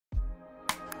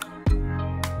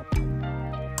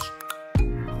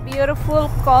Beautiful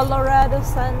Colorado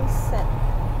sunset.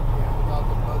 Yeah, with all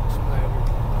the bugs splattered.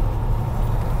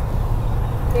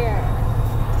 Here.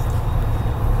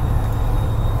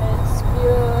 It's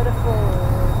beautiful,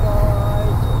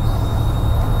 gorgeous.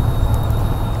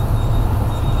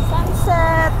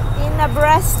 Sunset in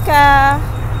Nebraska,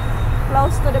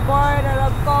 close to the border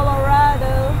of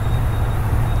Colorado.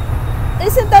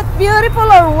 Isn't that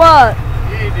beautiful or what?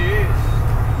 It is.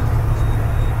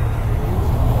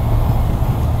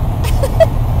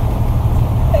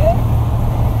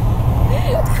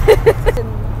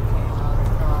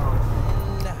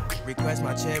 Request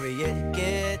my chariot,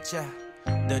 get ya.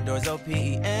 The doors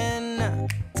OPEN.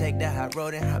 Take that hot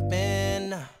road and hop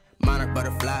in. Monarch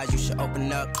butterflies, you should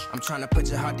open up. I'm trying to put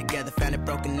your heart together, found it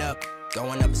broken up.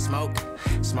 Going up in smoke,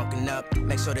 smoking up.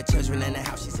 Make sure the children in the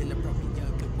house, she's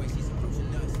inappropriate. The way she's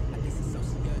approaching us, I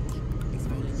disassociate.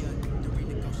 Exfoliate, the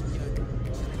renegotiate.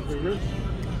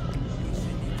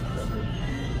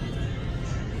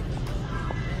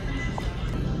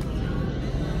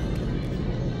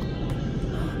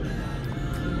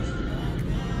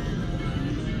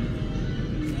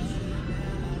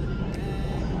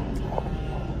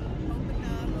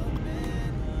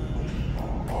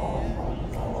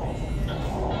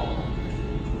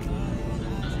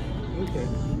 Okay.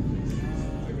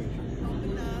 I got you.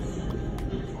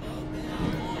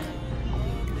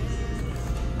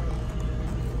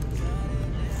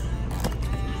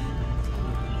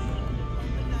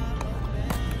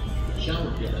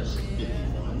 Shower guest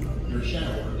 51, your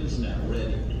shower is now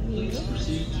ready. Please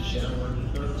proceed to shower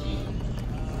 13.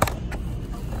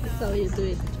 That's how you do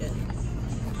it, Jen.